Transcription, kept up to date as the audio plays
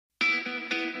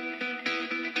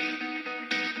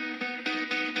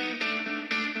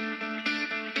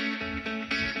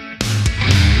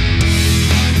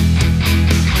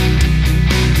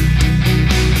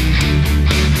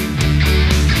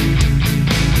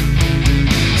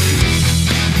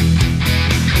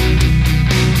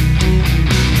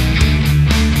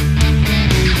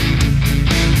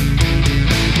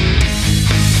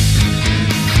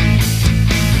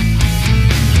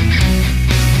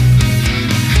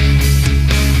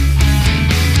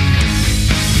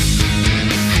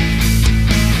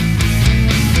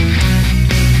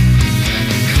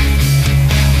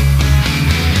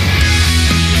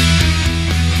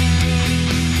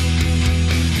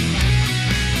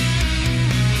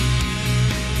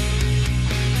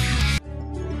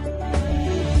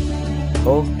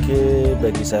Oke,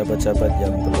 bagi sahabat-sahabat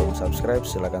yang belum subscribe,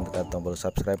 silahkan tekan tombol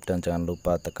subscribe dan jangan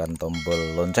lupa tekan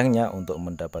tombol loncengnya untuk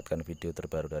mendapatkan video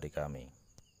terbaru dari kami.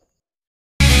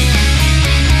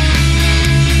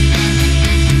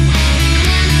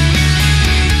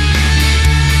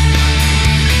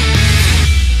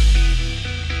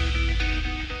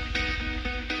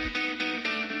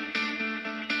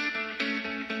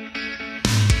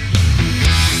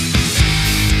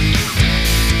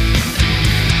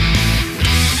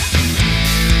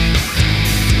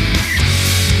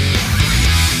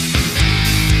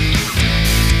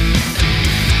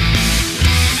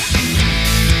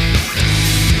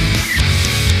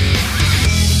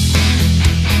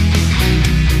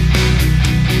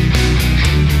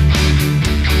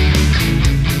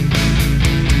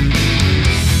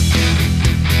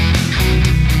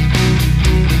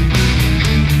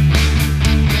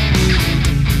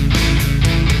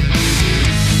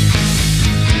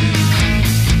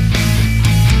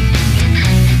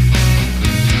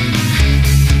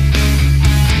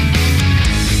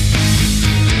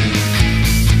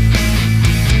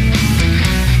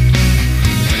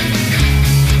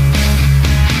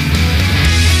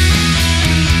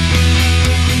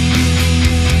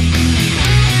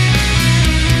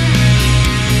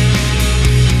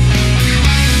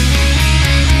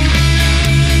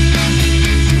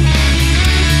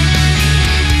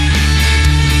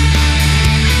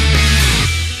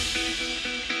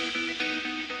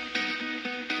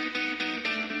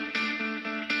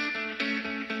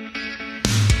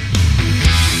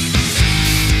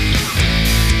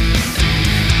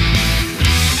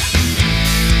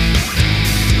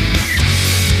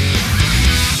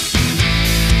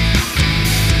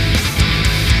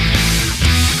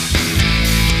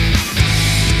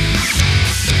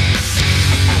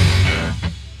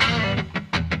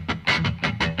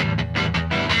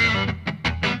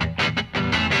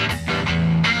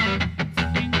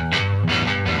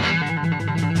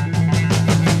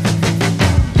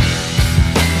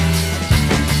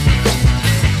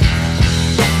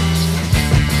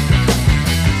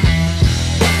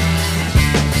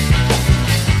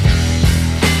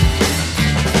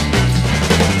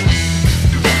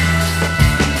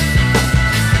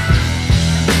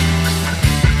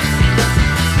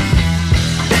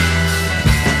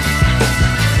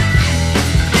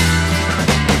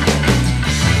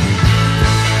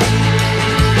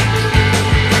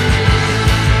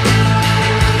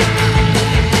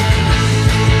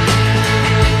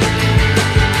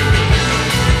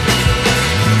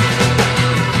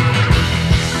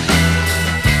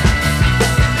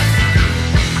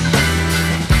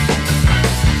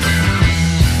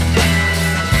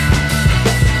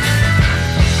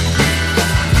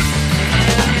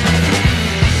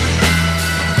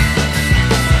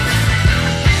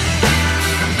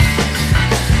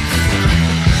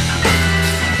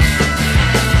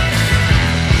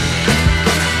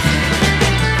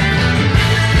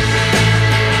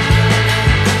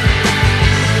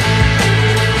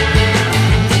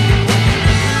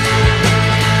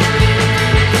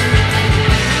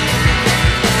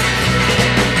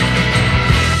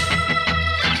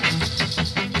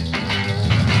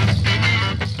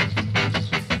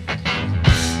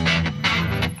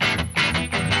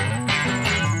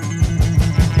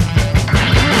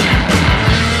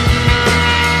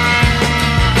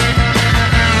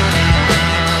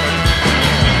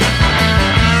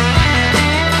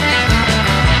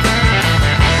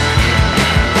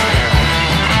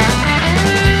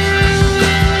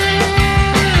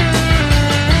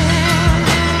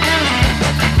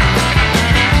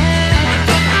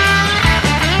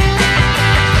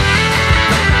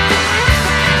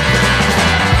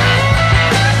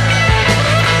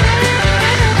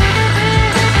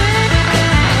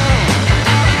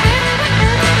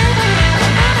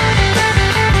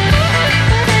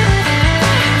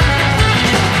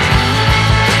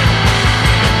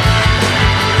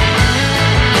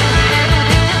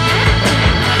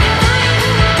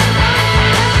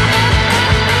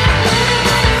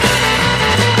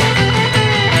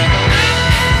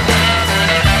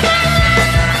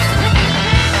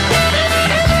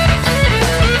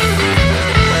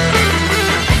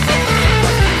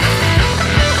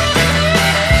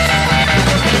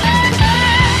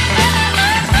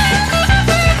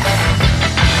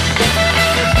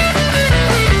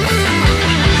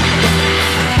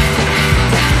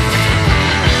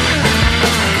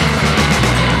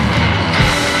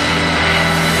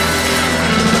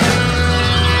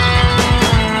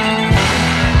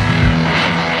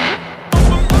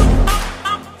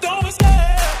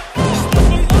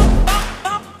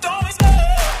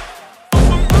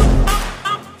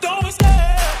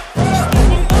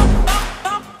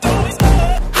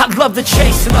 love the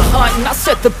chase and the hunt, and I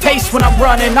set the pace when I'm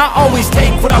running. I always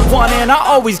take what I want and I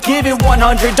always give it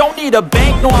 100. Don't need a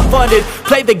bank, no I'm funded.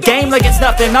 Play the game like it's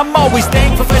nothing. I'm always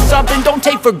thankful for something. Don't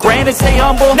take for granted, stay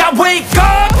humble. Now wake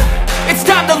up! It's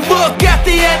time to look at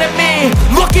the enemy.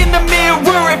 Look in the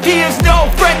mirror if he is no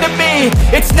friend to me.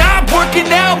 It's not working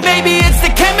out, maybe it's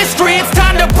the chemistry. It's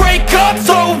time to break up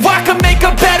so I can make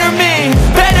a better me.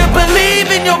 Better believe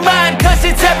in your mind, cause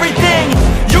it's everything.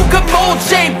 You can mold,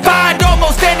 shape, find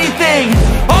almost anything.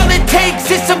 All it takes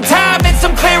is some time and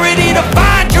some clarity to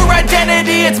find your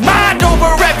identity. It's mind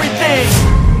over everything.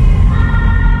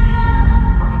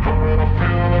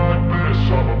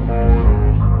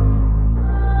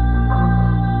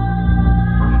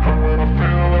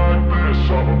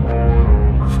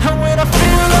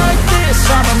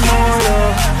 I'm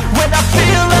immortal. When I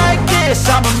feel like this,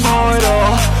 I'm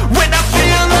immortal. When I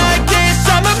feel like this,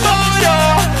 I'm immortal.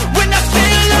 When I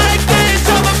feel like this,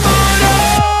 I'm immortal.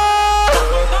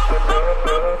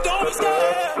 Don't be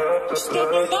scared. Just give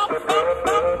me up.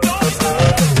 Don't be scared.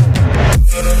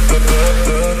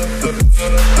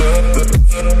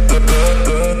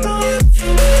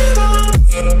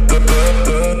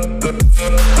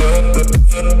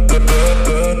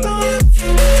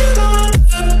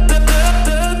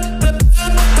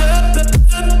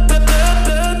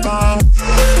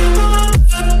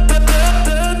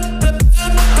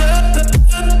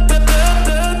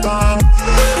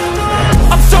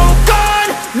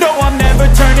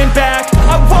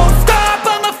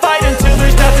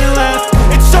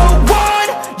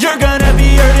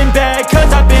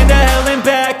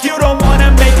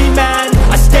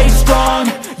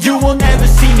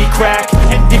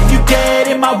 And if you get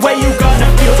in my way, you're gonna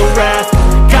feel the wrath.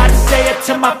 Gotta say it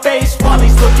to my face while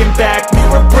he's looking back.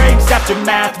 Mirror breaks after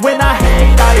math. When I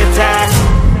hate, I attack.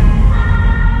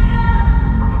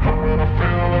 When I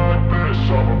feel like this,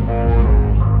 I'm immortal.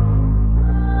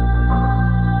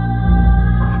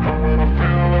 When I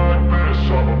feel like this,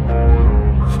 I'm immortal.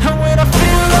 And when I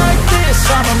feel like this,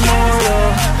 I'm immortal.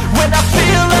 When I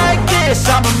feel like this,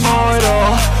 I'm immortal.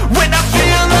 When I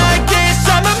feel like this,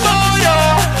 I'm immortal.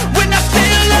 When I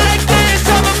feel like this,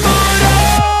 I'm immortal.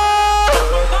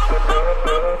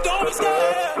 Don't be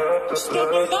scared. Just give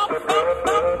me up.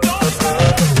 Don't be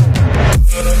scared.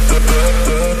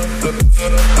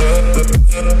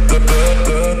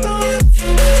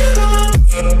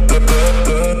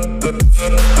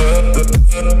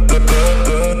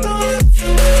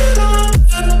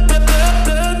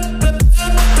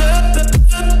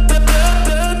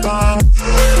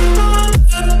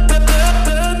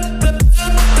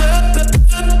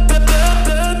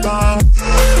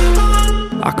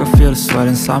 I can feel the sweat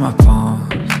inside my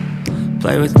palms.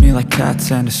 Play with me like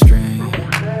cats and a string.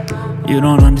 You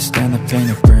don't understand the pain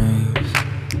it brings.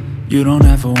 You don't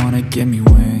ever wanna give me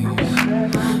wings.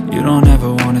 You don't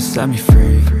ever wanna set me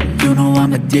free. You know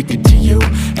I'm addicted to you,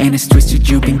 and it's twisted,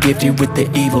 you've been gifted with the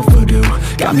evil voodoo.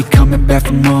 Got me coming back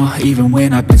for more, even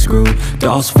when I've been screwed.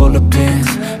 Dolls full of pins,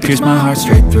 pierce my heart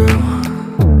straight through.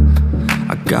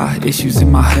 I got issues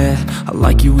in my head, I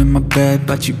like you in my bed,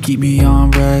 but you keep me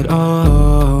on red.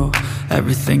 Oh,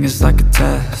 everything is like a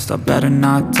test, I better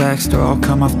not text or I'll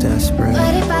come off desperate.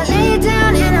 But if I lay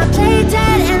down and I play